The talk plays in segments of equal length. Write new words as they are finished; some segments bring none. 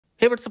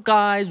Hey, what's up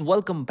guys,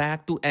 welcome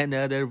back to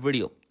another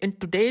video. In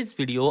today's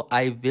video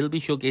I will be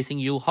showcasing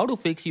you how to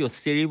fix your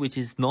Siri which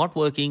is not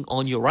working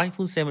on your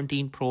iPhone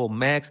 17 Pro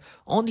Max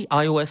on the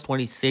iOS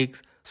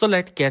 26. So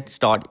let's get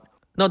started.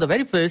 Now the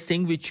very first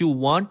thing which you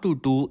want to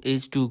do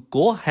is to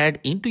go ahead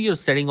into your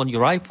setting on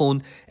your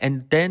iPhone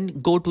and then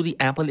go to the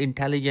Apple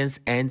Intelligence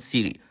and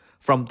Siri.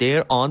 From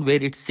there on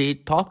where it says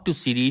talk to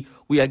Siri,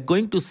 we are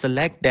going to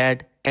select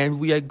that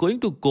and we are going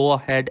to go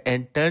ahead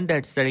and turn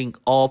that setting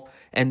off,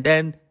 and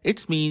then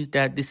it means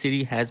that the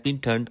Siri has been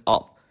turned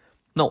off.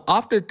 Now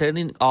after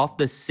turning off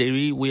the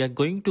Siri, we are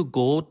going to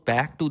go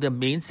back to the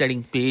main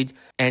setting page,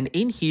 and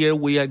in here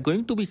we are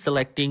going to be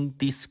selecting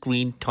the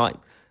screen time.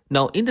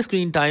 Now in the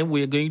screen time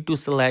we are going to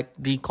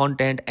select the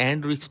content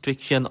and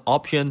restriction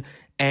option,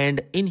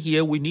 and in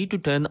here we need to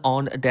turn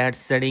on that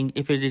setting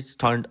if it is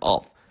turned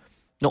off.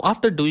 Now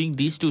after doing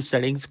these two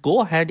settings,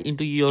 go ahead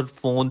into your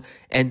phone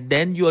and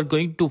then you are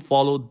going to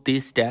follow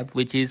this step,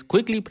 which is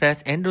quickly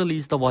press and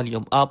release the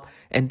volume up,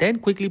 and then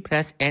quickly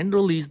press and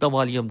release the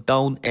volume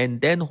down, and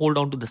then hold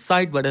on to the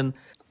side button.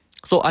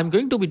 So I'm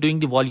going to be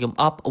doing the volume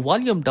up,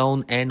 volume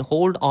down, and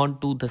hold on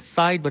to the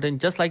side button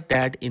just like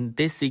that in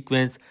this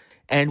sequence.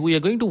 And we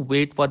are going to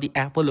wait for the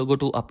Apple logo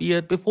to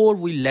appear before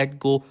we let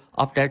go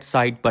of that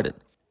side button.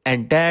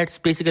 And that's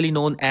basically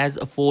known as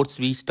a force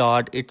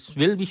restart. It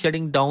will be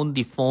shutting down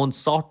the phone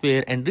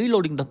software and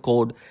reloading the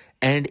code.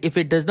 And if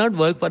it does not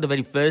work for the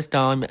very first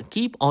time,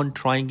 keep on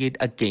trying it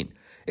again.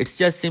 It's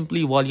just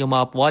simply volume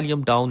up,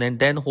 volume down, and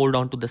then hold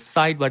on to the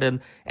side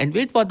button and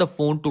wait for the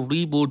phone to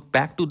reboot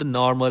back to the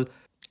normal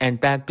and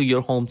back to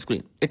your home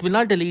screen. It will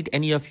not delete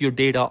any of your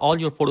data.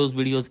 All your photos,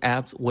 videos,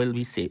 apps will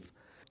be safe.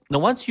 Now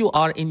once you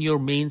are in your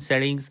main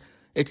settings,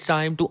 it's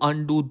time to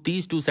undo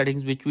these two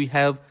settings which we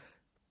have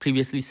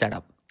previously set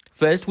up.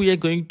 First, we are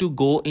going to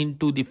go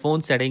into the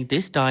phone setting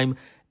this time,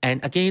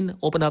 and again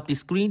open up the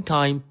screen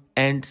time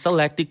and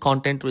select the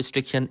content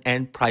restriction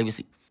and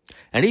privacy.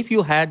 And if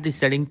you had the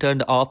setting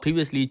turned off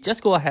previously,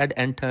 just go ahead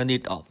and turn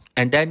it off.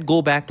 And then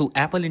go back to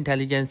Apple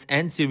Intelligence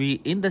and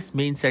Siri in this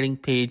main setting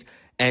page,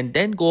 and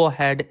then go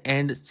ahead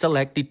and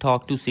select the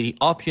talk to Siri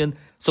option.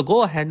 So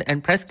go ahead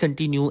and press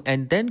continue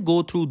and then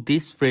go through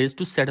this phrase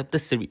to set up the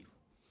Siri.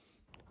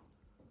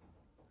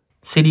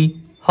 Siri,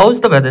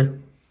 how's the weather?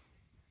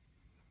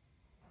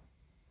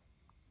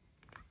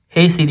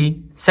 Hey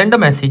Siri, send a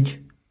message.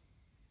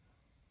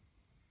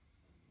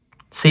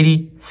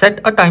 Siri,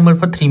 set a timer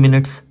for 3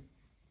 minutes.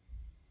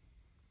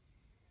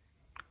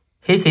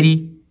 Hey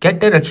Siri, get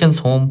directions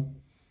home.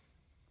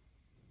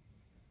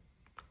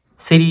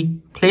 Siri,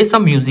 play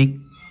some music.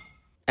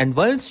 And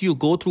once you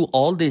go through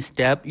all this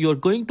step, you're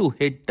going to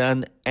hit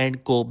done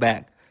and go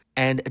back.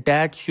 And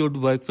that should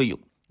work for you.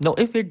 Now,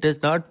 if it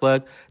does not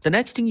work, the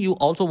next thing you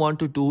also want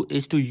to do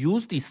is to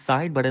use the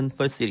side button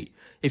for Siri.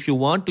 If you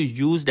want to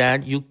use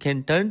that, you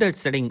can turn that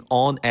setting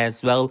on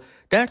as well.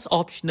 That's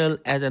optional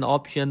as an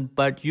option,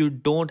 but you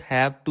don't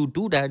have to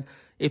do that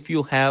if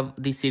you have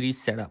the Siri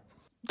set up.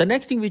 The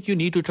next thing which you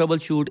need to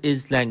troubleshoot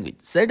is language.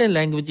 Certain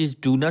languages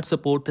do not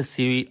support the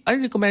Siri. I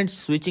recommend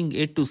switching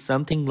it to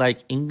something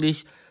like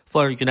English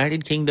for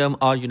United Kingdom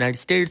or United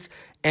States,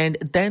 and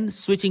then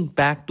switching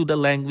back to the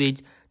language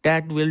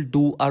that will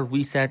do a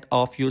reset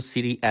of your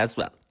Siri as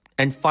well.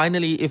 And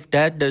finally, if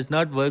that does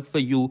not work for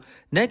you,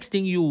 next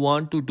thing you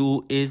want to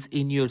do is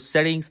in your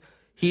settings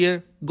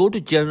here, go to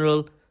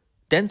general,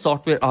 then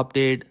software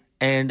update,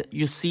 and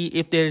you see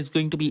if there is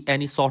going to be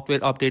any software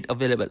update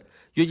available.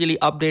 Usually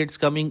updates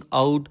coming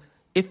out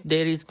if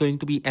there is going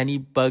to be any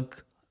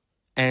bug,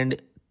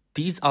 and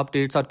these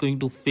updates are going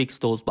to fix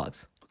those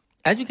bugs.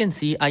 As you can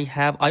see, I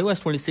have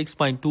iOS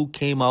 26.2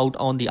 came out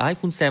on the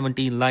iPhone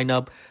 17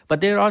 lineup, but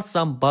there are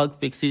some bug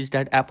fixes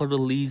that Apple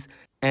released,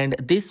 and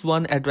this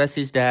one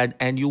addresses that,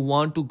 and you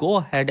want to go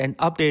ahead and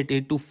update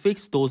it to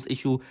fix those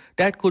issues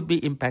that could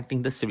be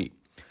impacting the Siri.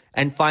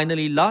 And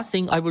finally, last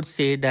thing I would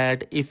say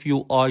that if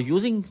you are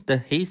using the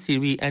Hey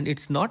Siri and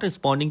it's not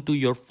responding to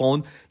your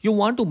phone, you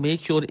want to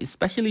make sure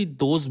especially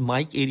those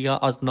mic area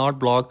are not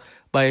blocked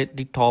by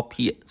the top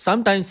here.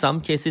 Sometimes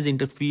some cases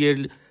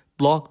interfere,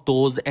 block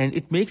those, and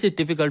it makes it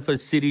difficult for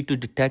Siri to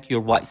detect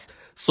your voice.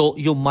 So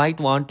you might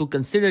want to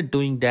consider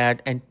doing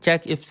that and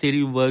check if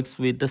Siri works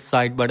with the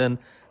side button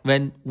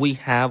when we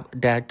have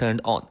that turned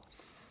on.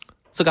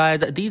 So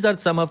guys, these are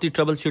some of the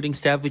troubleshooting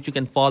steps which you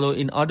can follow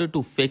in order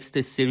to fix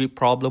this Siri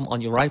problem on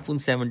your iPhone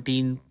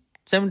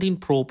 17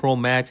 Pro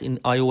Max in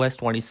iOS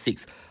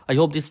 26. I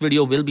hope this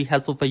video will be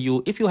helpful for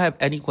you. If you have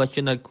any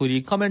question or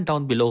query, comment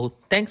down below.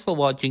 Thanks for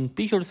watching.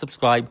 Be sure to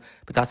subscribe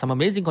because some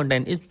amazing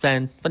content is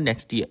planned for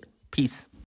next year. Peace.